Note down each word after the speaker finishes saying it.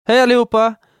Hej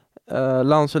allihopa,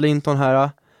 Lance och Linton här.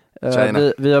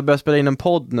 Vi har börjat spela in en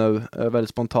podd nu, väldigt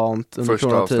spontant under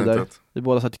coronatider. Vi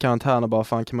båda satt i karantän och bara,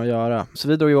 fan kan man göra? Så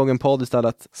vi drog igång en podd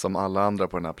istället. Som alla andra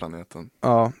på den här planeten.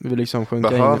 Ja, vi vill liksom sjunka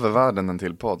Behöver världen en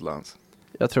till podd, Lance?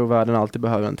 Jag tror världen alltid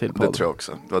behöver en till podd. Det tror jag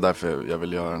också, det var därför jag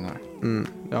vill göra den här.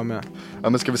 Jag med. Ja,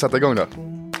 men ska vi sätta igång då?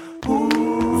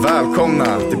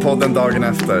 Välkomna till podden dagen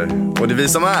efter. Och det är vi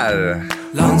som är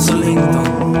Lance och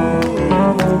Linton,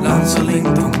 Lance och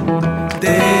Linton. Det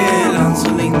är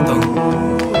Lance och Linton,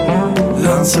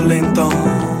 Lance och Linton,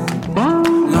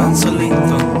 Lance och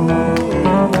Linton,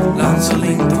 Lance och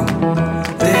Linton.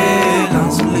 Det är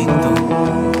Lance och Linton,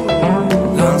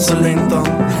 Lance och Linton.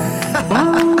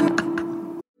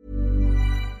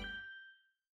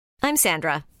 I'm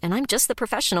Sandra, and I'm just the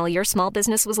professional your small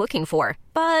business was looking for.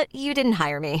 But you didn't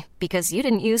hire me because you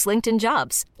didn't use LinkedIn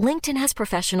Jobs. LinkedIn has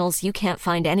professionals you can't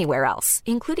find anywhere else,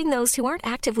 including those who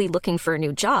aren't actively looking for a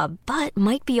new job, but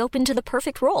might be open to the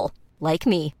perfect role, like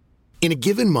me. In a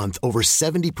given month, over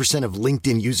 70% of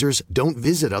LinkedIn users don't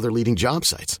visit other leading job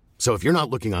sites. So if you're not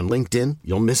looking on LinkedIn,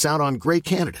 you'll miss out on great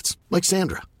candidates like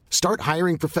Sandra. Start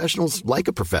hiring professionals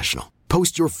like a professional.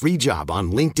 Post your free job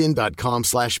on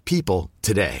linkedin.com/people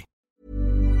today.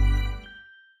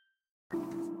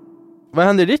 Vad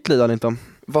händer i ditt liv, Linton?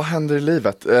 Vad händer i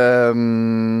livet?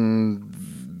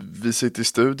 Vi sitter i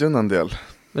studion en del.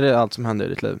 Det är allt som händer i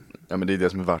ditt liv. Ja, men det är det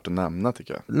som är värt att nämna,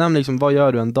 tycker jag. Nämn liksom, vad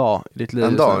gör du en dag i ditt liv?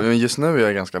 En dag? Men just nu är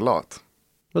jag ganska lat.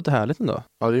 Låter härligt ändå.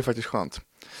 Ja, det är faktiskt skönt.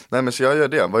 Nej, men så jag gör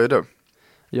det. Vad gör du?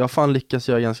 Jag fan lyckas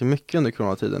göra ganska mycket under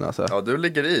coronatiden alltså. Ja, du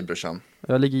ligger i, brorsan.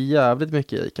 Jag ligger jävligt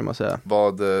mycket i, kan man säga.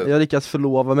 Vad? Jag lyckas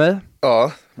förlova mig.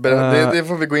 Ja, det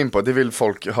får vi gå in på. Det vill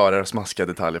folk höra smaskiga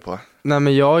detaljer på. Nej,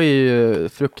 men jag är ju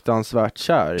fruktansvärt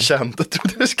kär. Känd, jag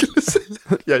trodde du skulle säga.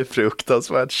 Jag är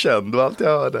fruktansvärt känd, och allt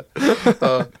jag hörde.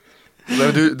 Ja.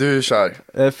 Men du är kär.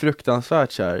 Jag är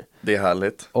fruktansvärt kär. Det är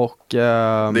härligt. Och det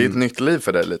är ett nytt liv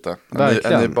för dig lite.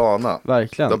 En ny bana.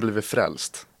 Verkligen. Du har blivit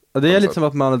frälst. Det är lite som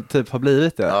att man typ har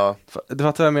blivit det. Ja. Du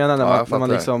fattar vad jag menar när man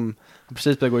liksom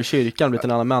precis börjar gå i kyrkan och blivit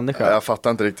en annan människa. Ja, jag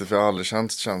fattar inte riktigt, för jag har aldrig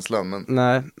känt känslan. Men...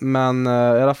 Nej, men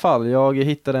i alla fall, jag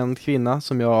hittade en kvinna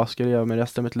som jag skulle leva med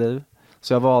resten av mitt liv.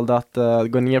 Så jag valde att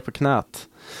gå ner på knät.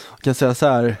 Jag kan säga så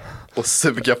här. Och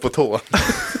suga på tå.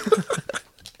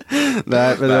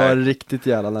 Nej, men det var riktigt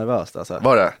jävla nervöst alltså.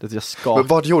 Var det? Jag skakade. Men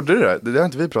vart gjorde du det? Det har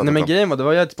inte vi pratat om. Nej, men grejen var, det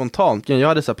var jävligt spontant. Jag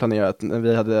hade så planerat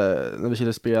när vi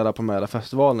skulle spela på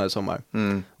Mälarfestivalen i sommar.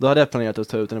 Då hade jag planerat att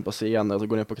ta ut henne på scenen och så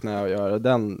gå ner på knä och göra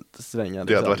den svängen.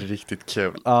 Det hade varit riktigt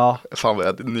kul. Ja. Fan vad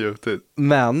jag hade njutit.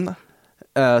 Men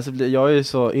jag är ju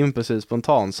så impulsivt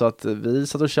spontan, så att vi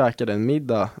satt och käkade en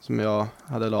middag som jag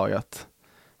hade lagat.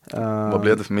 Vad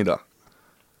blev det för middag?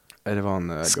 Det var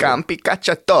en Scampi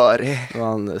cacciatore. Det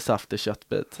var en saftig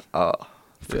köttbit. Ja.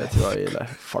 Du vet vad jag gillar.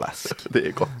 Fläsk. Det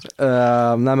är gott.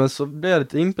 Nej, men så blev jag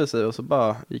lite impulsiv och så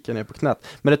bara gick jag ner på knät.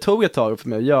 Men det tog ett tag för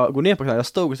mig. Jag går ner på knät. Jag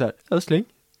stod så här, älskling.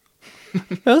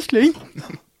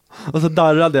 Och så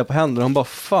darrade jag på händerna och hon bara,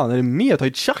 fan är det mer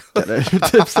tagit tjack eller?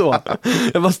 Typ så.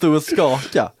 Jag bara stod och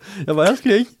skaka. Jag bara,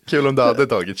 älskling. Kul om du hade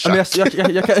tagit tjack.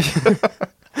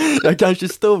 Jag kanske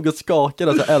stod och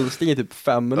skakade så älskling i typ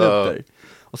 5 minuter.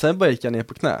 Och sen bara gick jag ner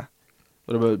på knä.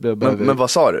 Och då men vad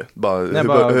sa du? Vad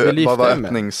var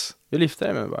öppnings... Jag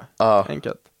lyfte mig bara.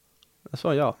 Enkelt. Jag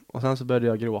sa ja. Och sen så började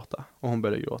jag gråta. Och hon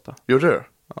började gråta. Gjorde du?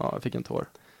 Ja, jag fick en tår.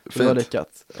 Fint. Det var lyckat.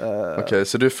 Okej,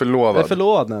 så du är förlovad? Jag är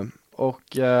förlovad nu.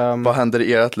 Och, vad händer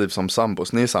i ert liv som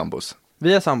sambos? Ni är sambos?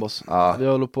 Vi är sambos. Vi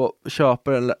håller på att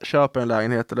köpa en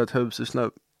lägenhet eller ett hus just nu.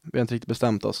 Vi har inte riktigt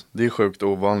bestämt oss. Det är sjukt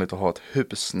ovanligt att ha ett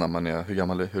hus när man är... Hur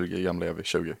gamla är vi?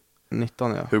 20?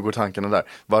 19, ja. Hur går tankarna där?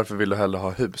 Varför vill du hellre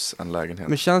ha hus än lägenhet?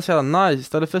 Men det känns jävla nice.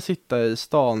 Istället för att sitta i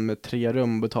stan med 3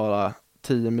 rum och betala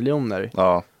 10 miljoner.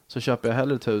 Ja. Så köper jag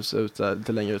hellre ett hus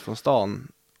lite längre ut från stan.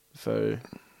 För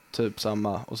typ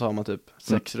samma. Och så har man typ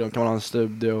 6 rum. Kan man ha en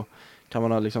studio. Kan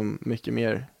man ha liksom mycket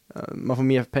mer. Man får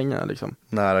mer pengar liksom.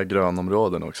 Nära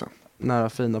grönområden också. Nära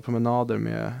fina promenader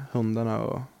med hundarna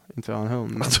och... Inte ha en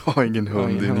hund. Men... Du har ingen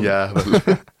hund, din jävel.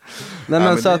 Nej,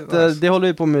 men så att nice. Det håller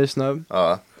vi på med just nu.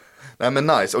 Ja. Nej, men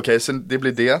nice. Okej, så det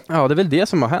blir det. Ja, det är väl det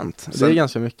som har hänt. Sen, det är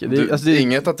ganska mycket. Det är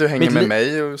inget att du hänger med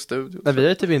mig och studion. Nej,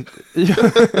 vi är typ inte...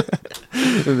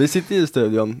 Vi sitter i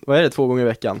studion. Vad är det? 2 gånger i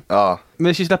veckan. Ja. Men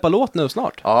vi ska släppa låt nu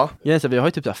snart. Ja. Vi har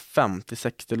ju typ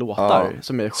 50-60 låtar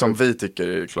som är som vi tycker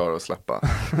är klara att släppa.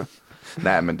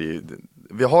 Nej, men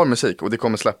vi har musik och det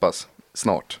kommer släppas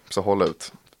snart. Så håll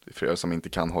ut. För er som inte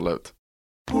kan hålla ut.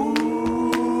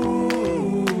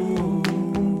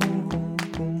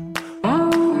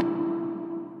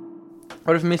 Vad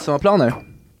har du för midsommarplaner?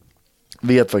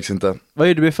 Vet faktiskt inte. Vad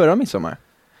gjorde du i förra midsommar?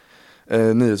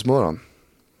 Nyhetsmorgon.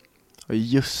 Och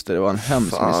just det, det var en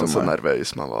hemsk midsommar. Fan så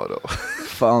nervös man var då.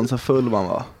 Fan så full man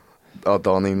var. Ja,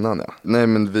 dagen innan ja. Nej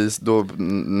men vi då,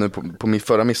 nu på min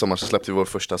förra midsommar så släppte vi vår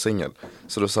första singel.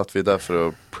 Så då satt vi där för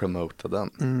att promota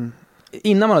den.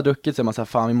 Innan man har druckit så är man såhär,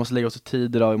 fan vi måste lägga oss i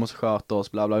tid idag, vi måste sköta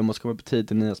oss, bla bla, vi måste komma upp i tid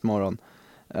till Nyhetsmorgon.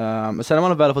 Men sen när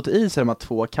man väl har fått i sig de här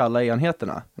 2 kalla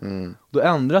enheterna, då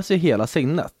ändras ju hela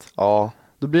sinnet. Ja.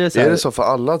 Då blir det så här, är det så för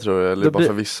alla tror jag, eller bara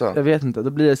för vissa? Jag vet inte, då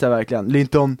blir det så här verkligen,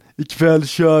 Linton, ikväll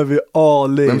kör vi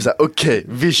all in. Men såhär, okej,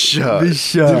 vi kör.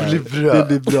 Det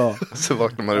blir bra. Så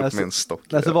vaknar man upp med en stock.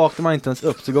 Nej, så vaknar man inte ens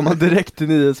upp, så går man direkt till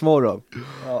Nyhetsmorgon.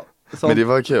 Ja, men det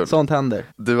var kul. Sånt händer.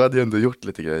 Du hade ju ändå gjort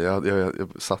lite grejer, jag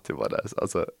satt ju bara där,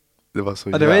 alltså det var så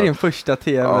det var din första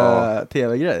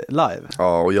tv-grej, live.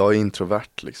 Ja, och jag är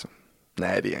introvert liksom.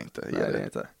 Nej det är jag inte. Nej, det är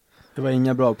inte. Det var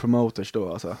inga bra promoters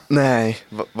då alltså. Nej,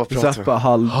 vad pratar vi? Bara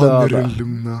halvdöda. Han är den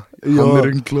lugna, han är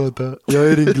den glada. Jag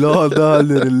är den glada,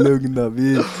 han är den lugna.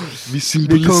 Vi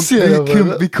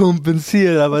symboliserar vi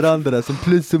kompenserar varandra som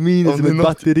plus och minus som ett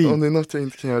batteri. Om det är något jag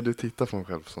inte kan göra, du tittar på mig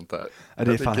själv på sånt där. Ja,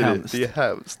 det är fan hemskt. Det är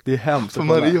hemskt. Det är hemskt. För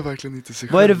man är ju verkligen inte sig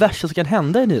själv. Vad är det värsta som kan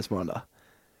hända i Nyhetsmorgon då?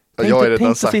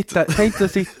 Tänk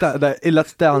att sitta där i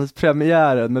Let's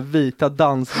Dance-premiären med vita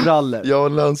dansbrallor. Jag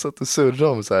och Lans satt och surrade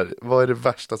om så här, vad är det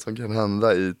värsta som kan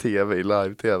hända i tv, i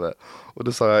live-tv? Och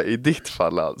då sa jag, i ditt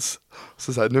fall Lans,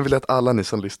 så här, nu vill jag att alla ni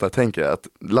som lyssnar tänker att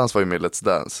Lans var ju med i Let's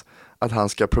Dance, att han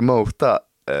ska promota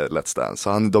Let's Dance,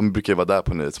 så de brukar ju vara där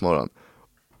på Nyhetsmorgon.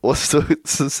 Och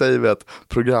så säger vi att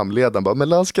programledaren bara, men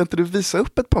Lans, ska inte du visa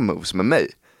upp ett par moves med mig?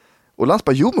 Och Lans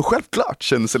bara, jo men självklart,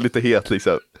 känner sig lite het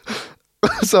liksom.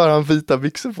 Så har han vita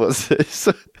byxor på sig,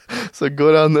 så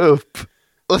går han upp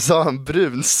och så har han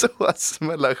brunsås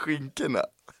mellan skinkorna.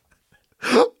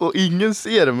 Och ingen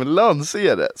ser det, men Lans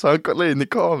ser det. Så han kollar in i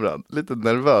kameran, lite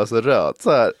nervös och röd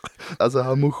så här. Alltså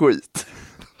han mår skit.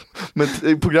 Men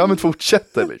programmet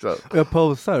fortsätter liksom. Jag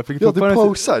posar. Ja, du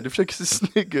posar, du försöker se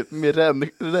snygg ut med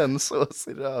ränsås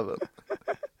i röven.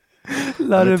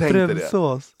 Lärde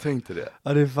brunsås. Tänk det.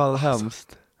 Ja, det är fan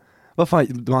hemskt. Vad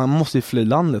fan, man måste ju fly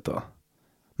landet då.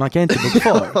 Man kan inte bo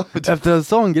kvar. Efter en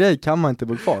sån grej kan man inte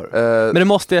bo kvar. Men det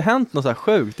måste ju ha hänt något så här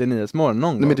sjukt i Nyhetsmorgon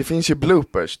någon gång. Men det finns ju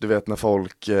bloopers, du vet när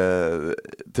folk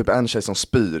typ en tjej som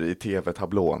spyr i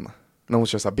tv-tablån. När hon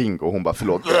kör så här bingo och hon bara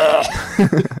förlåt.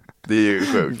 Det är ju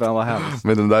sjukt. Fan vad hemskt.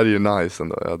 Men den där är ju nice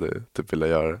ändå. Jag hade typ velat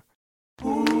göra det.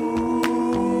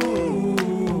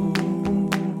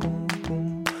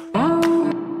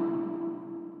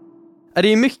 Det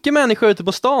är mycket människor ute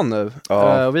på stan nu.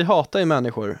 Ja. Och vi hatar ju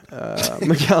människor.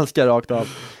 Men ganska rakt av.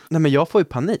 Nej men jag får ju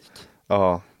panik.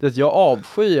 Ja. Jag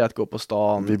avskyr att gå på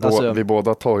stan. Vi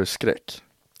båda tar ju skräck.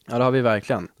 Ja, det har vi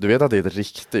verkligen. Du vet att det är ett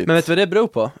riktigt. Men vet du vad det beror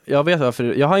på? Jag vet varför.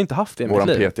 Jag har inte haft det i mitt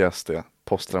liv. Våran PTSD,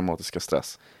 posttraumatiska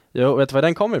stress. Jo, vet du var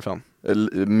den kommer ifrån?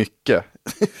 Mycket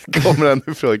kommer den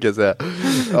ifrån kan jag säga.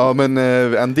 Ja men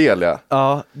en del ja.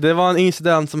 Ja, det var en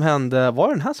incident som hände, var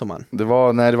det den här sommaren? Det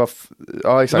var, nej det var,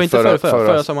 ja exakt, det var inte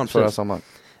förra sommaren.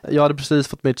 Jag hade precis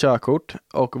fått mitt körkort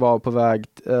och var på väg,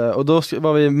 och då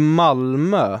var vi i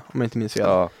Malmö om jag inte minns fel.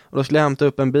 Ja. Och då skulle jag hämta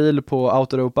upp en bil på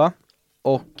Autoropa.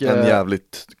 Och, en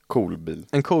jävligt cool bil.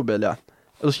 En cool bil, ja.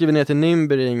 Och då skulle vi ner till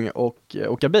Nürnberg och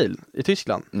åka bil i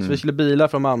Tyskland. Så vi skulle bila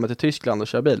från Malmö till Tyskland och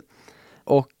köra bil.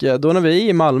 Och då när vi är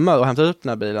i Malmö och hämtar upp den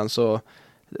här bilen så,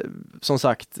 som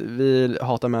sagt, vi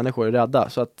hatar människor, är rädda.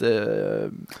 Så att,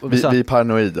 vi är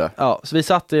paranoida. Ja, så vi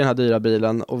satt i den här dyra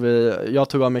bilen och jag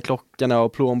tog av mig klockorna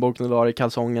och plånboken och la i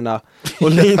kalsongerna.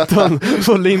 Och Linton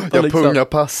jag liksom, punga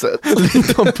passet.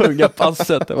 Linton punga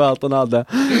passet, det var allt han hade.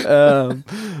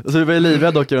 Så vi var ju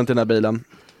livrädda att åka runt i den här bilen.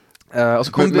 Och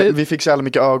så vi fick så jävla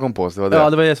mycket ögon på oss, det var det. Ja,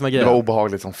 det var det som var grejen. Det var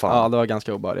obehagligt som fan. Ja, det var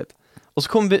ganska obehagligt. Och så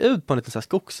kom vi ut på en liten så här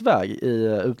skogsväg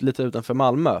lite utanför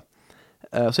Malmö.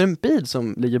 Så är det en bil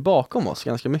som ligger bakom oss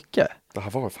ganska mycket. Det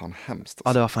här var fan hemskt.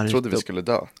 Ja, det var fan jag trodde vi skulle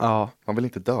dö. Ja. Man vill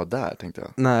inte dö där, tänkte jag.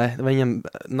 Nej, det var ingen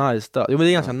nice död. Jo, men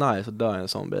det är ganska nice att dö i en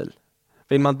sån bil.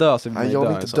 Vill man dö så vill man jag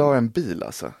vill inte dö i en bil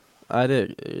alltså. Nej, det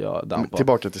är jag död på.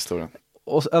 Tillbaka till historien.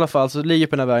 Och i alla fall så ligger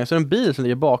på den här vägen så är det en bil som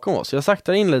ligger bakom oss. Jag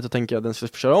saktar in lite och tänker att den ska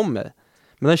köra om mig.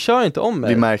 Men den kör inte om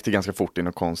mig. Vi märkte ganska fort det är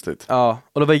något konstigt. Ja,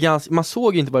 och det var man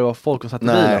såg ju inte bara det var folk som satt i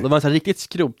bilen. Det var en sån här riktigt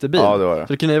skrotig bil. Ja, det var det.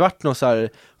 Så det kunde ju varit någon så här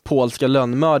polska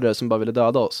lönnmördare som bara ville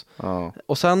döda oss. Ja.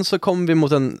 Och sen så kom vi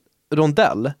mot en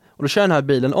rondell och då kör den här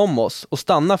bilen om oss och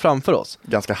stannar framför oss.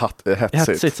 Ganska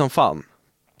hetsigt som fan.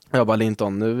 Jag bara,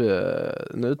 Linton,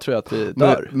 nu tror jag att vi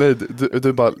dör. Nej,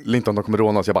 du bara, Linton, de kommer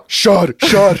råna oss. Jag bara,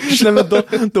 kör! Nej,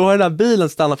 men då har den här bilen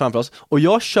stannat framför oss och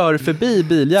jag kör förbi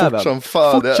biljäveln.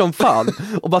 Fort som fan.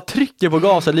 Och bara trycker på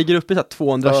gasen, ligger uppe i så här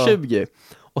 220.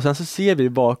 Och sen så ser vi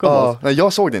bakom oss. Nej,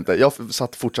 jag såg det inte. Jag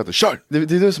fortsatte, kör! Det är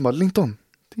du som bara, Linton,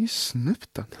 Det är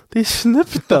snuten. Det är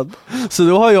snuten. Så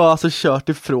då har jag alltså kört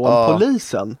ifrån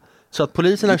polisen. Så att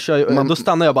poliserna kör ju, då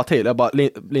stannar jag bara till. Jag bara,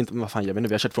 Linton, vad fan gör vi nu?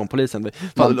 Vi har kört från polisen.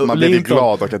 Man blir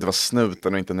glad och att det var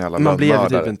snuten och inte en jävla man lönnmördare.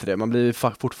 blev typ inte det. Man blir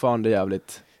fortfarande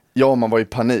jävligt... Ja, man var i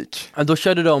panik. Då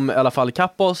körde de i alla fall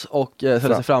kapp oss och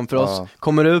ställde sig framför oss.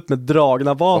 Kommer ut med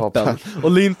dragna vapen.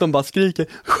 Och Linton bara skriker,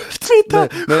 skjut mig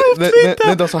inte!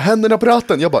 Nej, de sa händerna på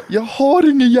ratten. Jag bara, jag har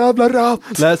ingen jävla ratt.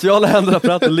 Nej, så jag håller händerna på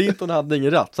ratten. Linton hade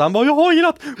ingen ratt. Så han bara, jag har ingen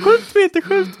ratt!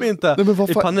 Skjut mig inte! Nej, men vad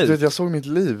i fan? panik. Du vet, jag såg mitt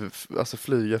liv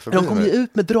flyga förbi. De kom ju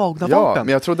ut med dragna ja, vapen.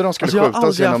 men jag trodde de skulle skjuta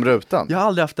oss genom rutan. Jag har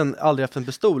aldrig haft en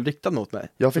pistol riktad mot mig.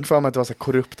 Jag fick för mig att det var så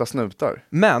korrupta snutar.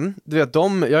 Men, du vet, jag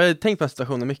har tänkt på den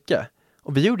situationen mycket.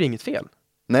 Och vi gjorde inget fel.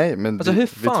 Nej, men alltså, hur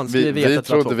fan vi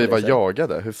trodde vi var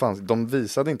jagade. Hur fan, de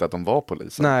visade inte att de var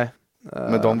poliser. Nej.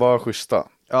 Men de var schyssta.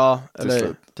 Ja,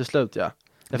 till slut ja.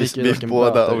 Vi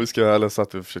båda, och vi ska ärligt så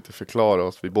att vi försökte förklara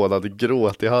oss. Vi båda hade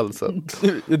gråt i halsen.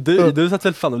 Du satt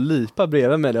väl fan och lipa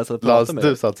bredvid mig när jag satt och pratade med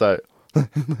dig. Du satt så här.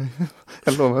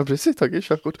 Jag har precis tagit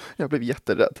körkort. Jag blev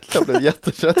jätterädd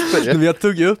för er. Men jag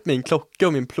tog ju upp min klocka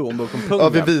och min plånbok och pungen. Ja,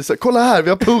 vi visade, kolla här, vi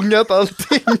har pungat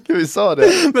allting. Vi sa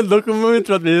det. Men då kommer man ju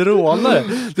tro att vi är rånare.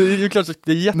 Det är ju klart att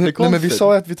det är jättekonstigt. Nej, men vi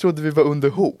sa att vi trodde vi var under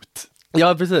hot.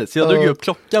 Ja, precis. Jag drog upp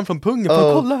klockan från pungen.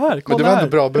 Kolla här. Men det var ändå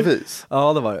bra bevis.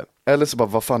 Ja, det var det. Eller så bara,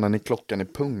 vad fan har ni klockan i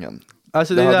pungen?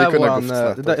 Alltså det är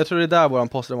där jag tror det är där våran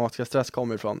posttraumatiska stress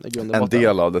kommer ifrån i grund och botten. En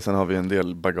del av det, sen har vi en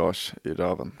del bagage i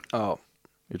röven. Ja.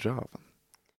 I röven.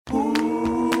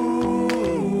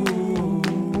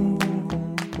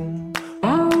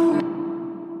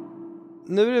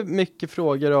 Nu är det mycket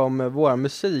frågor om vår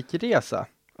musikresa.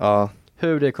 Ja.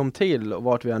 Hur det kom till och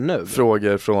vart vi är nu.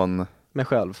 Frågor från mig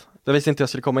själv. Jag visste inte jag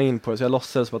skulle komma in på det, så jag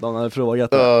låtsades som att någon hade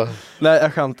frågat. Nej,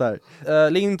 jag skämtar.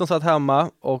 Linton satt hemma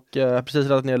och precis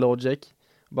laddat ner Logic.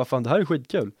 Bara fan, det här är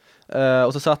skitkul.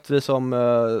 Och så satt vi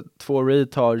som 2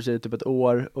 retards i typ ett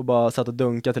år och bara satt och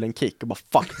dunkade till en kick och bara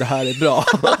fuck, det här är bra.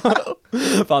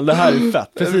 Fan, det här är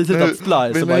fett. Precis hittat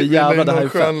splice och bara jävlar, det här är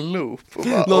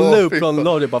fett. Någon loop från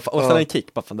Logic bara, och sen en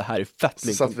kick, bara fan, det här är fett.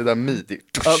 Så satt vi där midi.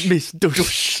 Miss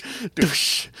dusch.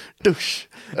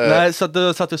 Nej, så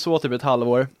då satt vi så typ ett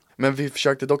halvår. Men vi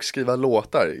försökte dock skriva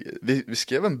låtar. Vi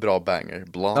skrev en bra banger.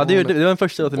 Blonde, ja, det var den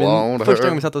första låten. Första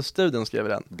gången vi satt i studion skrev vi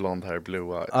den. Blonde hair,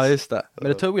 blue eyes. Ja, just det. Men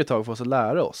det tog ett tag för oss att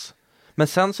lära oss. Men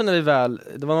sen så när vi väl,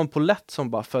 det var någon polett som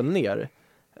bara föll ner.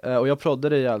 Och jag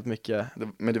proddade jävligt mycket.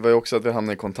 Men det var ju också att vi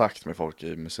hamnade i kontakt med folk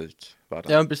i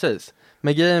musikvärlden. Ja, men precis.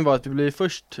 Men grejen var att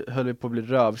höll vi på att bli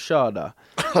rövkörda.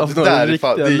 Det där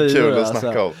är kul att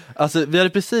snacka om. Alltså, vi hade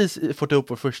precis fått ihop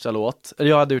vår första låt. Eller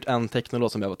jag hade gjort en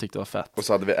technolåt som jag tyckte var fett. Och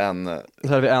så hade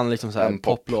vi en liksom så här, en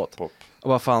poplåt. Pop. Och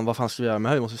vad fan ska vi göra med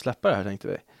det här? Vi måste släppa det här, tänkte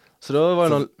vi. Så då var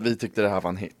det vi tyckte det här var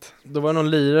en hit. Då var det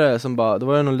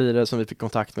någon lirare som vi fick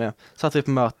kontakt med. Satt vi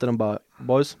på möten och bara,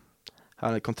 boys,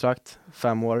 här är ett kontrakt,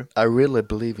 5 år. I really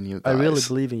believe in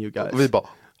you guys. Och vi bara,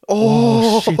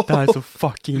 shit, det här är så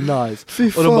fucking nice.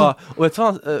 Och då bara,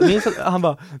 han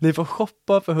bara, ni får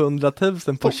shoppa för 100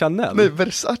 000 på Chanel. Nej,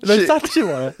 Versace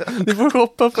var det. Ni får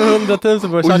shoppa för 100 000 på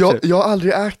Versace. Och jag har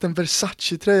aldrig ägt en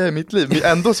Versace-tröja i mitt liv. Men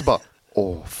ändå så bara,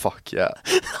 fuck yeah.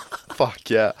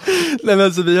 Nej,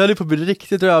 men så vi höll på att bli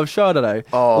riktigt rövkörda där.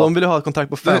 Och de ville ha ett kontrakt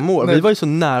på 5 år. Vi var ju så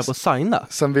nära på att signa.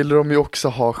 Sen ville de ju också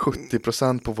ha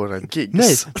 70% på våra gigs.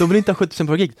 Nej, de ville inte ha 70% på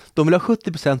våra gigs. De ville ha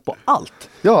 70% på allt.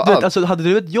 Ja, allt. Alltså, hade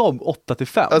du ett jobb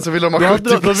 8-5, alltså ville de ha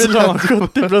 70%. Då ville de ha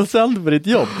 70% på ditt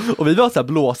jobb. Och vi var så här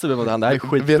blåsiga med det här är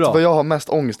skitbra. Vet du vad jag har mest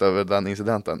ångest över den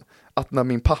incidenten? Att när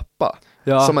min pappa,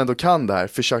 som ändå kan det här,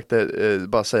 försökte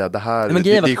bara säga det här,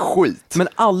 det är skit. Men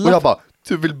alla... Och jag bara,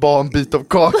 du vill bara en bit av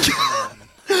kakan.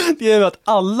 Det är ju att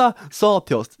alla sa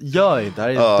till oss, gör inte, det här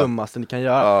är det dummaste ni kan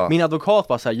göra. Min advokat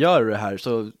var så här, gör du det här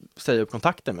så säger jag upp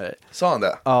kontakten med dig. Sa han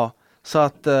det? Ja, så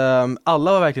att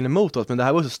alla var verkligen emot oss, men det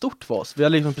här var så stort för oss. Vi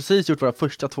hade liksom precis gjort våra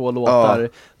första 2 låtar,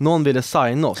 någon ville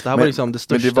signa oss, det här var liksom det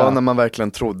största. Men det var när man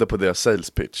verkligen trodde på deras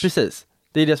sales pitch. Precis.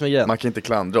 Det är det som är grejen. Man kan inte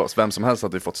klandra oss, vem som helst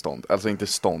hade ju fått stånd. Alltså inte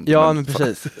stånd. Ja, men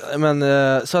precis. Men,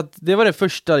 så att det var det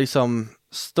första liksom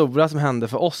stora som hände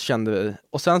för oss, kände vi.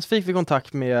 Och sen fick vi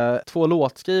kontakt med 2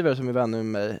 låtskrivare som är vänner med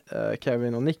mig,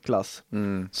 Kevin och Niklas.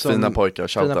 Fina pojkar,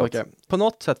 shoutout. På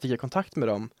något sätt fick jag kontakt med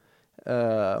dem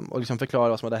och liksom förklara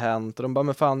vad som hade hänt. Och de bara,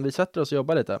 men fan, vi sätter oss och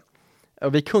jobbar lite.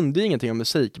 Och vi kunde ju ingenting om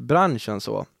musikbranschen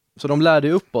så de lärde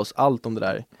ju upp oss allt om det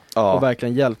där. Och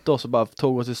verkligen hjälpte oss och bara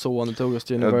tog oss till Sony, tog oss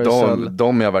till Universal.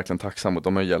 De är jag verkligen tacksam mot,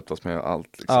 de har hjälpt oss med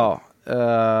allt liksom. Ja.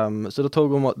 Så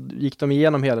då gick de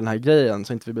igenom hela den här grejen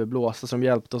så inte vi blev blåsta, så de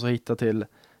hjälpte oss att hitta till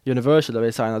Universal där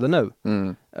vi signade nu.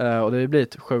 Och det har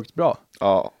blivit sjukt bra.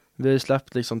 Vi har ju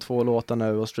släppt liksom 2 låtar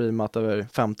nu och streamat över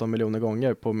 15 miljoner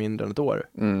gånger på mindre än ett år.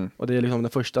 Och det är liksom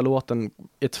den första låten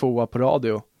är 2 på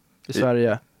radio i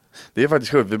Sverige. Det är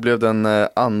faktiskt sjukt, vi blev den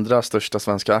andra största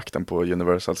svenska akten på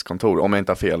Universals kontor, om jag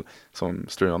inte har fel, som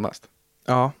streamar mest.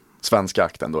 Ja. Svenska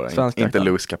akten då, inte akten.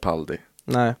 Louis Capaldi.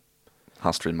 Nej.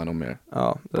 Han streamar nog mer.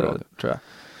 Ja, det tror jag.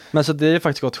 Men så det är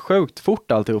faktiskt gått sjukt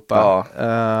fort alltihopa.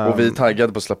 Ja, och vi är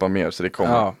taggade på att släppa mer, så det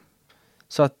kommer. Ja.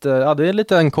 Så att, ja, det är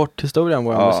lite en kort historia om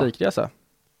vår musikresa.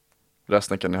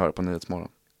 Resten kan ni höra på Nyhetsmorgon.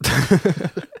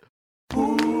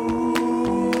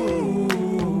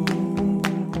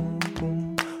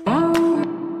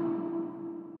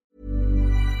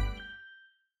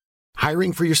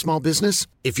 Hiring for your small business?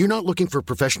 If you're not looking for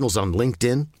professionals on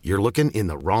LinkedIn, you're looking in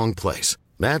the wrong place.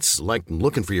 That's like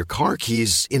looking for your car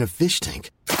keys in a fish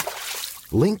tank.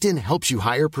 LinkedIn helps you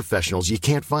hire professionals you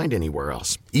can't find anywhere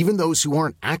else, even those who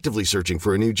aren't actively searching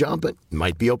for a new job but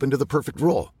might be open to the perfect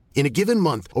role. In a given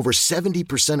month, over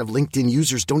 70% of LinkedIn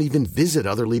users don't even visit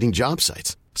other leading job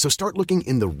sites. So start looking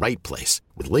in the right place.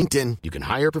 With LinkedIn, you can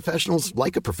hire professionals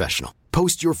like a professional.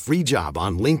 Post your free job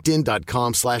on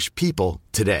linkedin.com/people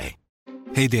today.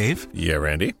 Hey, Dave. Yeah,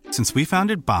 Randy. Since we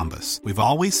founded Bombas, we've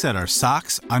always said our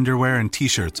socks, underwear, and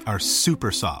T-shirts are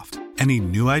super soft. Any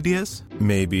new ideas?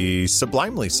 Maybe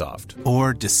sublimely soft.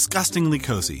 Or disgustingly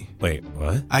cozy. Wait,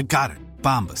 what? I got it.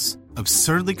 Bombas.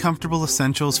 Absurdly comfortable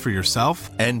essentials for yourself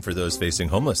and for those facing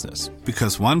homelessness.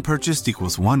 Because one purchased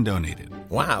equals one donated.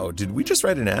 Wow, did we just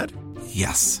write an ad?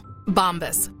 Yes.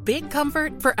 Bombas. Big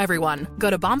comfort for everyone. Go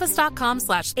to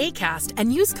bombas.com/ACAST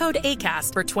and use code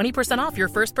ACAST for 20% off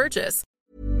your first purchase.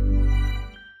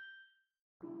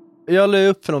 Jag la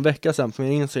upp för någon vecka sedan på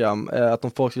min Instagram att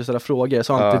om folk skulle ställa frågor, jag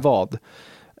sa inte vad. Och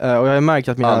jag har märkt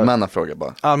att mina... Allmänna frågor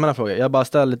bara. Allmänna frågor, jag bara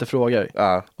ställde lite frågor.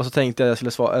 Och så tänkte jag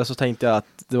skulle svara, eller så tänkte jag att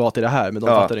det var till det här, men de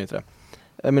fattade inte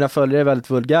det. Mina följare är väldigt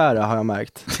vulgära, har jag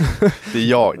märkt. Det är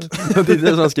jag. Det är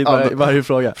det som skriver varje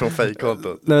fråga. Från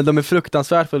fejkkontot. Nej, de är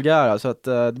fruktansvärt vulgära, så att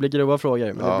det blir grova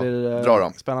frågor. Men det blir dra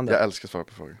dem. Spännande. Jag älskar svar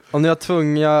på frågor. Om ni har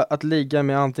tvungna att ligga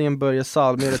med antingen Börje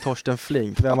Salming eller Torsten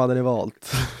Flink, vem hade ni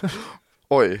valt?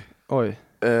 Oj.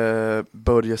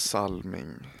 Börje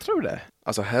Salming. Tror du det?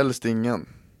 Alltså helst ingen.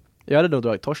 Jag hade nog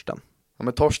dragit Torsten. Ja,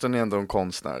 men Torsten är ändå en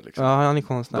konstnär liksom. Ja, han är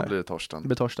konstnär. Då blir det Torsten. Det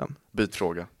blir Torsten. Byt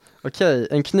fråga. Okej,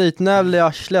 en knytnävel i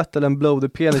arslet eller en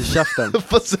blodig penis i käften?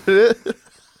 Vad säger du?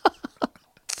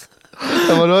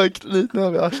 Vadå en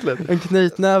knytnävel i arslet? En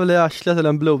knytnävel i arslet eller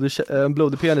en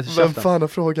blodig penis i käften? Vem fan har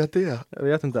frågat det? Jag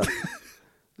vet inte.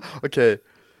 Okej.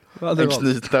 En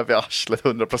knytnävel i arslet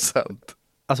 100%.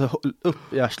 Alltså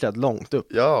upp i arslet, långt upp.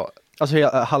 Ja. Alltså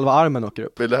halva armen åker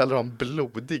upp. Vill du hellre ha en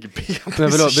blodig penis? Men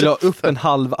vill du ha upp en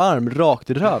halv arm rakt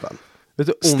i röven? Vet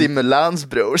du, Stimulans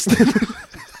bror.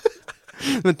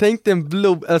 Men tänk dig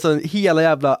alltså hela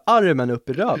jävla armen upp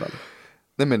i röven.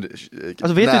 Nej men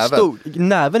alltså vet du hur stor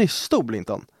näven är stor,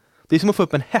 Linton? Det är som att få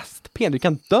upp en hästpen, du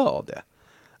kan dö av det.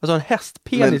 Alltså en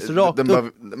hästpenis rakt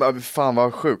upp. Fan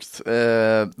vad sjukt.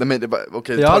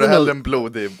 Okej, tar du hellre en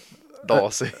blodig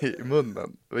das i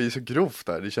munnen? Det är ju så grovt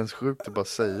där, det känns sjukt att bara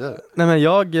säga det. Nej men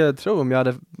jag tror om jag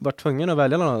hade varit tvungen att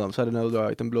välja någon av dem så hade jag nog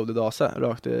dragit en blodig dase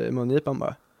rakt i mungipan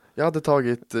bara. Jag hade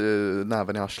tagit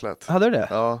näven i arslet. Hade du det?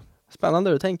 Ja. Spännande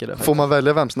hur du tänker det. Får man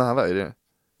välja vems näve är det?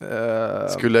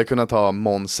 Skulle jag kunna ta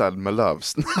Måns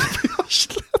Zelmerlöws näve i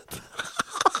arslet?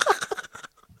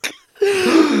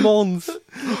 Måns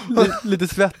lite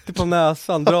svettig på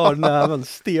näsan, drar näven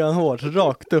stenhårt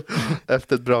rakt upp.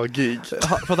 Efter ett bra gig.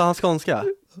 Pratar han skånska?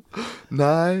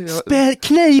 Nej.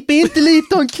 Knejp inte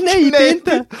Linton,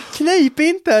 knejp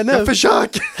inte nu. Jag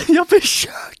försöker.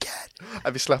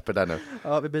 Nej, vi släpper där nu.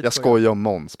 Ja, jag skojar om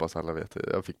Måns, bara så alla vet.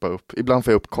 Jag fick bara upp. Ibland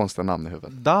får jag upp konstiga namn i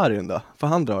huvudet. Darin då? Får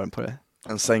han dra den på det?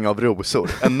 En säng av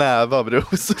rosor. En näve av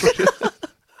rosor.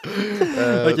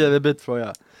 Okej, vi byter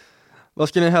fråga. Vad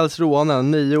ska ni helst råna?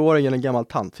 En 9-åring eller en gammal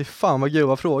tant? Fy fan vad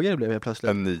grova frågor det blev helt plötsligt.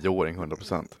 En 9-åring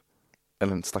 100%.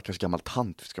 Eller en stackars gammal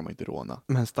tant ska man inte råna.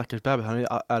 Men stackars bebis, han är ju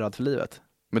ärad för livet.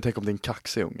 Men tänk om det är en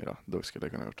kaxig unge då skulle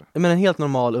jag kunna gjort det. Men en helt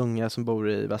normal unge som bor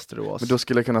i Västerås. Men då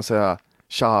skulle jag kunna säga,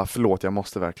 tja, förlåt, jag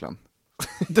måste verkligen.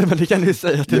 Men det kan du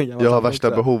säga till en gammal tant. Jag har värsta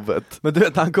behovet. Men du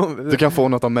vet, du kan få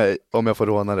något av mig om jag får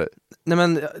råna dig. Nej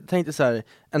men jag tänkte så här,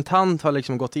 en tant har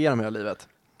liksom gått igenom hela livet.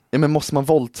 Ja, men måste man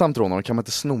våldsamt råna dem? Kan man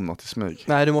inte sno något i smyg?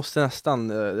 Nej, du måste nästan,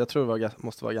 jag tror det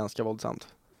måste vara ganska våldsamt.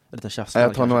 En liten tjafsmäll.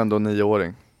 Jag tar nog ändå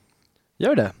 9-åring.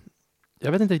 Gör det?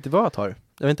 Jag vet inte riktigt vad jag tar.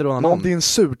 Jag vill inte råna någon. Om det är en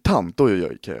surtant, då kan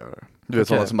jag göra det. Du vet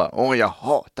sådana som bara, jag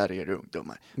hatar er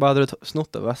ungdomar. Vad hade du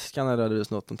snott då? Väskan eller hade du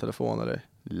snott en telefon eller?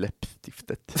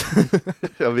 Läppstiftet.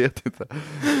 Jag vet inte.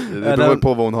 Det beror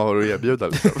på vad hon har att erbjuda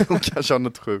liksom. Hon kanske har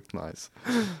något sjukt nice.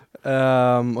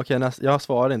 Okej, jag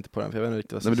svarade inte på den för jag vet inte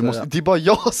riktigt vad jag ska säga. Det är bara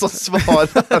jag som svarar.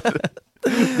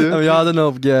 Jag hade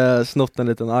nog snott en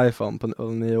liten iPhone på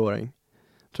en 9-åring,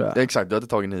 tror jag. Exakt, du hade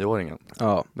tagit 9-åringen.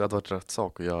 Ja. Det hade varit rätt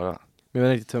sak att göra. Men jag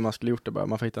vet inte riktigt hur man skulle gjort det bara,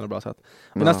 man får hitta något bra sätt.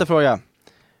 Men nästa fråga.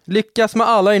 Lyckas med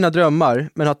alla dina drömmar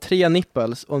men ha 3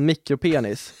 nipples och en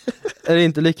mikropenis. Eller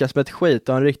inte lyckas med ett skit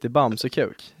och en riktig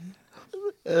bamsekuk.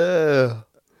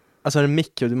 Alltså en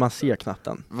mikro, man ser knappt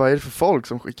den. Vad är det för folk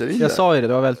som skickar in det? Jag sa ju det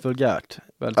var väldigt vulgärt.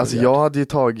 Jag hade ju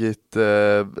tagit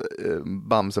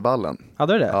bamseballen.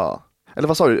 Hade du det? Ja. Eller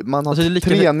vad sa du? Man har alltså,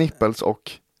 3 nipples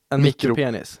och en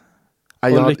mikropenis.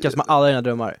 Och lyckas med alla dina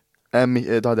drömmar.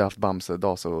 Då hade jag haft bamse,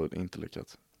 idag så inte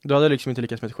lyckats. Du hade liksom inte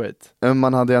lyckats med ett skit.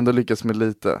 Man hade ändå lyckats med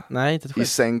lite. Nej, inte ett skit. I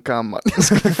sängkammaren. Jag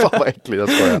skulle fan vara äcklig, jag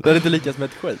skojar. Du hade inte lyckats med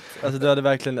ett skit. Alltså du hade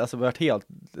verkligen varit helt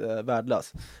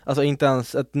värdelös. Alltså inte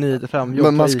ens ett 9-5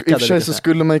 jobb. Men i och för sig så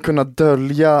skulle man ju kunna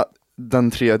dölja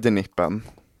den 3:e nippen.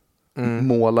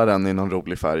 Måla den i någon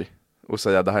rolig färg. Och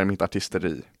säga det här är mitt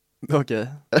artisteri. Okej.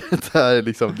 Det här är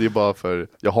liksom, det är bara för,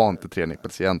 jag har inte 3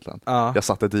 nipples egentligen. Jag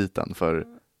satte dit den för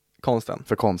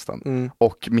konsten.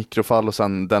 Och mikrofall och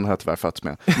sen, den har jag tyvärr fötts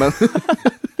med. Men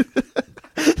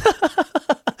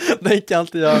den kan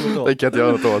inte göra något åt. Den kan inte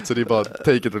göra något åt, så det är bara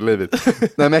take it or leave it. Nej,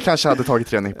 men jag kanske hade tagit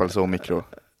 3 nipples och mikro.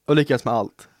 Och lyckas med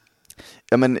allt.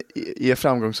 Ja, men är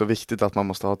framgång så viktigt att man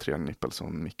måste ha 3 nipples och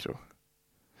en mikro?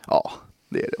 Ja,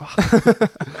 det är det va.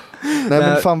 Nej,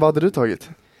 men fan, vad hade du tagit?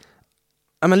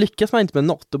 Ja, men lyckas man inte med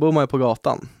något, då bor man ju på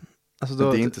gatan. Alltså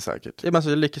då, det är inte säkert. Ja, men alltså,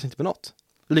 jag lyckas inte med något.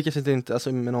 Du lyckas inte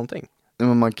alltså, med någonting. Nej,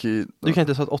 men man kan ju... Du kan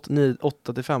inte ta ett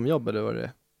 8-5 jobb eller vad det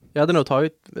är. Jag hade nog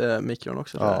tagit mikron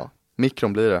också. Ja,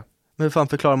 mikron blir det. Men hur fan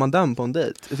förklarar man den på en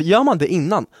dejt? Gör man det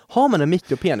innan? Har man en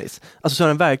mikropenis? Alltså så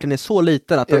den verkligen är så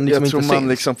liten att den liksom inte syns. Jag tror man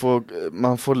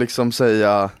liksom får liksom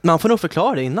säga... Man får nog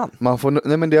förklara det innan.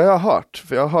 Nej, men det har jag hört.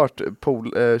 För jag har hört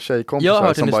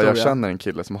tjejkompisar som bara, jag känner en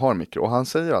kille som har mikro. Och han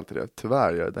säger alltid det.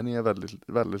 Tyvärr, den är väldigt,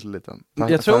 väldigt liten.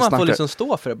 Jag tror man får liksom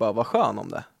stå för det, bara vara skön om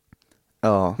det.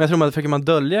 Ja. Men jag tror att försöker man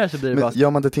dölja det så blir det bara... Gör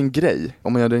man det till en grej,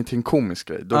 om man gör det till en komisk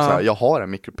grej, då säger jag har en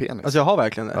mikropenis. Alltså jag har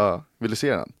verkligen det. Ja, vill du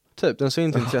se den? Typ, den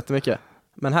syns inte jättemycket.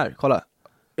 Men här, kolla.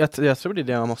 Jag tror det är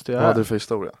det man måste göra. Vad hade du för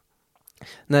historia?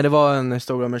 Nej, det var en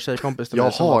historia med en tjejkompis till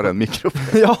mig. Jag har en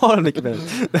mikropenis. Jag har en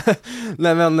mikropenis.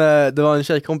 Nej, men det var en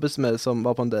tjejkompis till mig som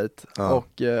var på en dejt.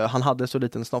 Och han hade så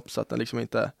liten snopp så att den liksom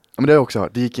inte... Men det har jag också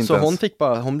hört, det gick inte så ens. hon fick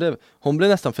bara, hon blev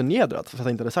nästan förnedrad för att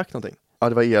han inte hade sagt någonting. Ja,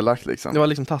 det var elakt liksom. Det var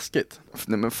liksom taskigt.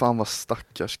 Nej, men fan vad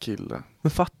stackars kille.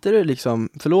 Men fattar du liksom,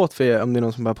 förlåt för er om det är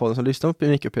någon som bara på den som lyssnar på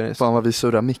mikropenis. Fan vad vi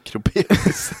surrar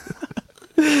mikropenis.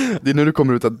 Det är nu det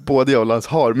kommer ut att både jag och Lars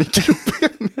har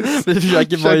mikropenis. Vi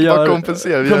försöker bara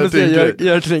kompensera, gör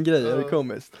det till en grej, är det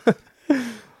komiskt.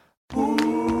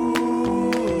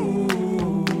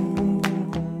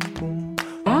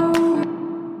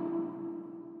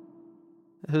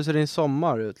 Hur ser din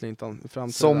sommar ut, Linton, i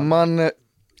framtiden? Sommaren,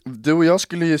 du och jag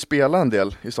skulle ju spela en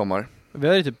del i sommar. Vi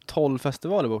har ju typ 12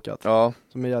 festivaler bokat. Ja.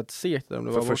 Som är jävligt segt om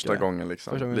det var för första bokade. gången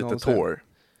liksom, första lite tour.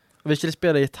 Vi skulle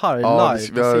spela gitarr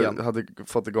live på scen. Vi hade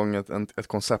fått igång ett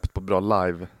koncept på bra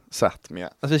live-set med.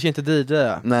 Alltså vi skulle inte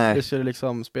DJa. Nej. Vi skulle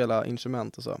liksom spela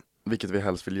instrument och så. Vilket vi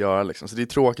helst vill göra liksom. Så det är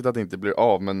tråkigt att det inte blir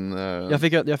av, men...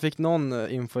 Jag fick någon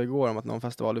info igår om att någon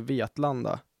festival i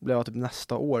Vetlanda blev av typ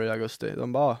nästa år i augusti.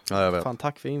 De bara, fan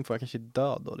tack för info, jag kanske är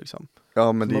död då liksom.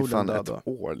 Ja, men det är fan ett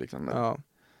år liksom. Ja.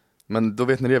 Men då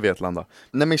vet ni det, Vetlanda.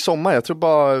 Nej, men i sommar, jag tror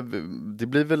bara det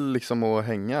blir väl liksom att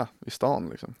hänga i stan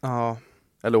liksom. Ja.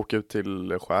 Eller åka ut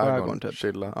till skärgården typ.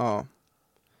 Chilla. Ja.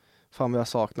 Fan, jag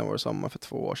saknar vår sommar för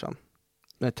 2 år sedan.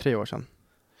 Nej, 3 år sedan.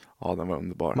 Ja, den var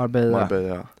underbar.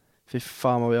 Marbella. Fy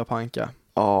fan vad vi har panka.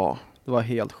 Ja. Det var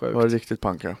helt sjukt. Det var riktigt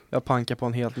panka. Jag pankade på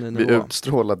en helt ny nivå. Vi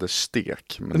utstrålade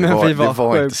stek, men det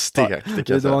var inte stek.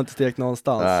 Det var inte stek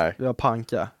någonstans. Nej. Vi var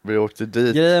panka. Vi åkte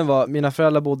dit. Grejen var, mina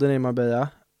föräldrar bodde i Marbella.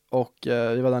 Och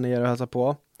vi var där nere och hälsade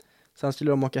på. Sen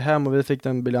skulle de åka hem och vi fick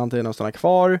den briljanta idén att stanna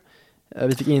kvar.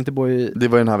 Vi fick inte bo i... Det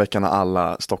var ju den här veckan när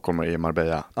alla stockholmare är i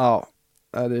Marbella. Ja,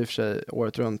 det är i och för sig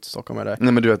året runt stockholmare där.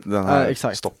 Nej, men du vet den här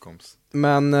exakt. Stockholms.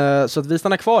 Men så att vi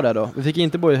stannade kvar där då. Vi fick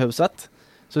inte bo i huset.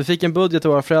 Så vi fick en budget till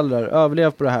våra föräldrar.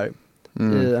 Överlev på det här.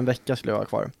 I en vecka skulle jag vara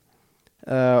kvar.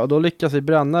 Och då lyckas vi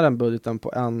bränna den budgeten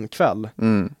på en kväll.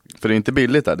 För det är inte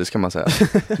billigt där, det ska man säga.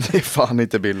 Det är fan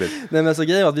inte billigt. Nej, men så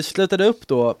grejen var att vi slutade upp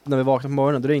då när vi vaknade på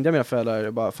morgonen. Då ringde jag mina föräldrar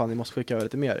och bara, fan ni måste skicka över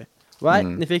lite mer. Nej,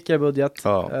 ni fick er budget.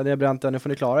 Ni har bränt den, nu får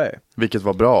ni klara er. Vilket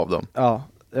var bra av dem. Ja,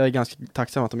 jag är ganska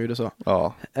tacksam att de gjorde så.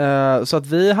 Ja. Så att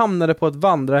vi hamnade på ett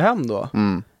vandrarhem då.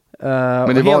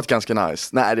 Men det var ett ganska nice.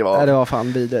 Nej, det var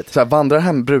fan vidrigt. Så här,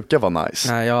 vandrarhem brukar vara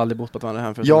nice. Nej, jag har aldrig bott på ett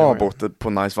vandrarhem. Jag har bott på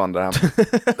nice vandrarhem.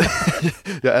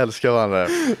 Jag älskar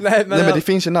vandrarhem. Nej, men det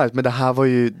finns ju nice. Men det här var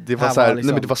ju, det var så här, liksom...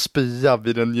 nej, men det var spya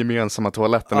vid den gemensamma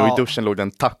toaletten. Och i duschen låg det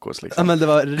en tacos liksom. Ja, men det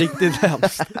var riktigt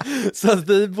hemskt. Så att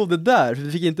vi bodde där, för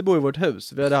vi fick inte bo i vårt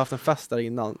hus. Vi hade haft en fest där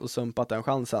innan och sumpat den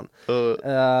chansen.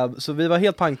 Så vi var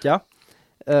helt panka.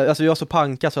 Alltså jag var så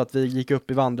panka så att vi gick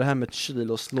upp i vandrarhemmet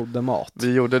kyl och snodde mat.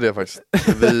 Vi gjorde det faktiskt.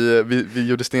 Vi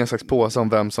gjorde sten, sax, påse om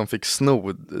vem som fick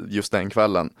sno just den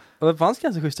kvällen. Och det fanns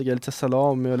ganska schyssta grejer, lite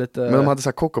salami och lite... Men de hade så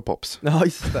här Coco Pops. Ja,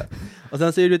 just det. Och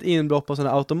sen så är det ett inbrott på sån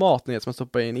här automat som man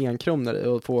stoppar in 1 krona i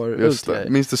och får just ut det.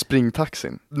 Minns du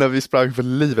springtaxin? När vi sprang för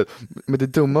livet. Men det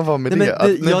dumma var med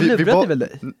det... Jag lurade väl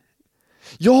dig?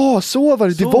 Ja, så var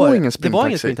det. Det var ingen springtaxi. Det var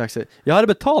ingen springtaxi. Jag hade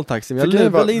betalt taxi, men jag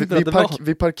lurade inte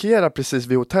vi parkerar precis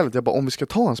vid hotellet. Jag bara, om vi ska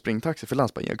ta en springtaxi för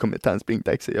Lans bara, jag kommer ta en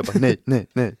springtaxi. Jag bara,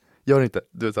 nej, gör inte.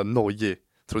 Du vet såhär nojig.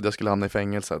 Trodde jag skulle hamna i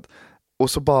fängelset. Och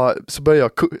så börjar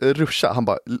jag ruscha. Han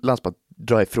bara, Lans bara,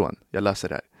 dra ifrån. Jag löser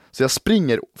det här. Så jag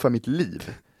springer för mitt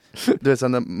liv. Du vet,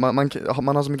 man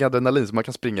har så mycket adrenalin så man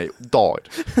kan springa i dagar.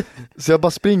 Så jag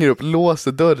bara springer upp,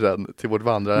 låser dörren till vårt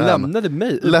vandrarhem.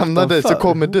 Lämnade, så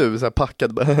kommer du så här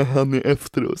packad. Han är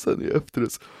efter oss.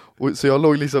 Och så jag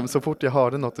låg liksom, så fort jag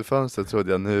hörde något i fönstret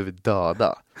trodde jag, nu är vi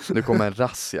döda. Nu kommer en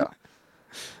razzia.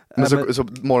 Men så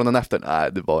morgonen efter,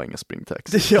 nej, det var ingen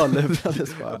springtaxi.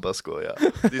 Jag bara skojar.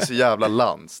 Det är så jävla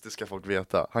Lans, det ska folk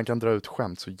veta. Han kan dra ut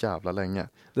skämt så jävla länge.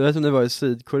 Det var som det var i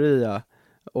Sydkorea.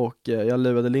 Och jag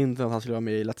lurade Linton att han skulle vara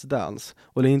med i Let's Dance.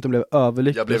 Och Linton blev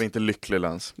överlycklig. Jag blev inte lycklig,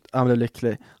 Lans. Han blev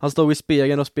lycklig. Han stod i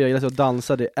spegeln och speglade sig och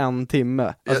dansade i 1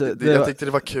 timme. Alltså, jag tyckte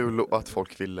det var kul att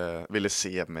folk ville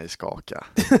se mig skaka.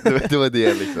 Det var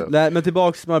det liksom. Nej, men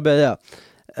tillbaks till Marbella.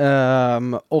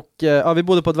 Vi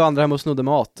bodde på ett vandrarhem och snodde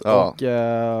mat. Ja. Och,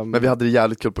 men vi hade det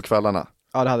jävligt kul på kvällarna.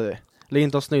 Ja, det hade vi.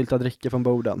 Linton snyltade dricka från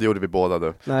borden. Det gjorde vi båda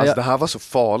du. Nej, det här var så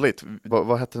farligt.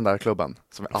 Vad hette den där klubben?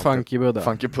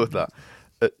 Funky Buddha.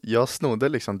 Jag snodde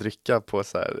liksom dricka på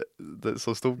så här,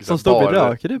 som stod vid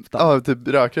rökrutan. Ja, typ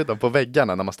rökrutan på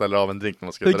väggarna när man ställer av en drink när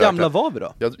man ska. Hur gamla var vi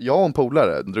då? Jag och en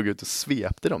polare drog ut och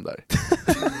svepte dem där.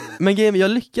 Men grejen,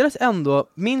 jag lyckades ändå,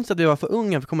 minst att vi var för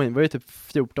unga för att komma in, vi var ju typ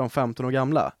 14-15 år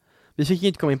gamla. Vi fick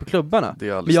inte komma in på klubbarna.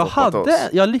 Men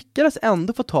jag lyckades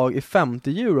ändå få tag i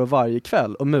 50 euro varje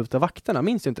kväll och muta vakterna,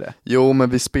 minns du inte det? Jo, men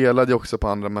vi spelade ju också på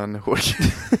andra människor.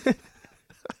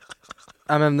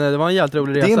 Ja, men det var en jävligt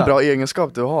rolig resa. Det är en bra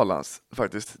egenskap du har, Lans,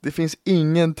 faktiskt. Det finns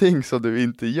ingenting som du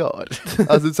inte gör.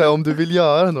 Alltså så här, om du vill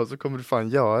göra något så kommer du fan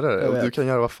göra det. Och du kan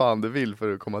göra vad fan du vill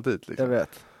för att komma dit liksom. Jag vet.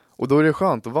 Och då är det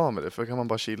skönt att vara med det, för då kan man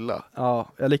bara chilla.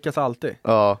 Ja, jag lyckas alltid.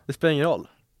 Ja. Det spelar ingen roll.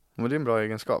 Men det är en bra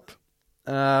egenskap.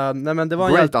 Nej, men det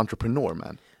var Great entrepreneur,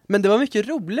 man. Men det var mycket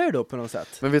roligare då på något sätt.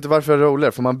 Men vet du varför det var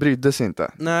roligare? För man brydde sig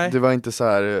inte. Nej. Det var inte så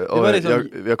här, liksom...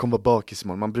 jag kommer vara bakis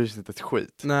imorgon. Man bryr sig inte ett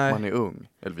skit. Nej. Man är ung.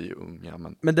 Eller vi är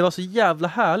unga. Men det var så jävla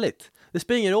härligt. Det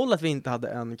spelar ingen roll att vi inte hade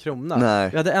 1 krona. Nej.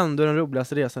 Vi hade ändå den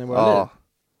roligaste resan i våra liv.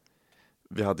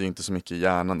 Vi hade ju inte så mycket i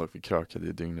hjärnan då. Vi krökade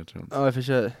ju dygnet runt. Ja, i och för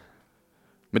sig.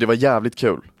 Men det var jävligt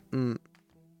kul.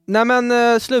 Nej,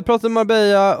 men slutpratet om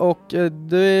Marbella, och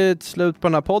det är ett slut på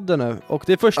den här podden nu. Och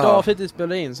det är första avsnittet vi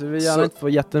spelar in, så vi vill gärna inte få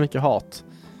jättemycket hat.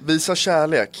 Visa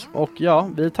kärlek. Och ja,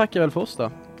 vi tackar väl för oss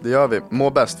då. Det gör vi. Må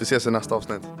bäst, vi ses i nästa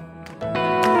avsnitt.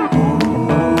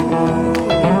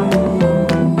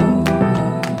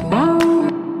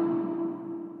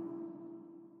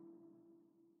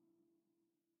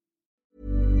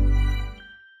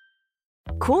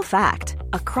 Cool fact,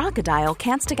 a crocodile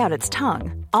can't stick out its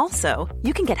tongue. Also,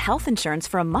 you can get health insurance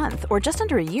for a month or just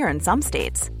under a year in some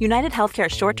states. United Healthcare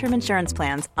short-term insurance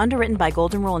plans, underwritten by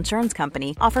Golden Rule Insurance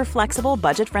Company, offer flexible,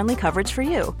 budget-friendly coverage for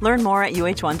you. Learn more at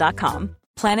uh1.com.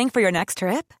 Planning for your next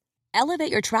trip?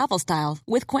 Elevate your travel style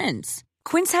with Quince.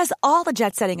 Quince has all the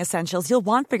jet-setting essentials you'll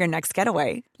want for your next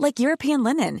getaway, like European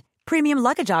linen, premium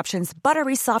luggage options,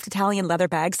 buttery soft Italian leather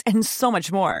bags, and so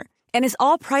much more. And is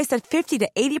all priced at 50 to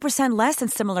 80% less than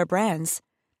similar brands.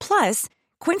 Plus,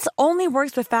 Quince only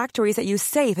works with factories that use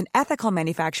safe and ethical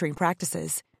manufacturing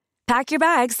practices. Pack your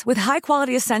bags with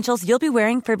high-quality essentials you'll be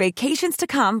wearing for vacations to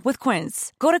come with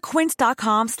Quince. Go to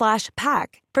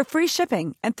quince.com/pack for free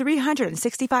shipping and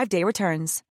 365-day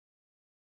returns.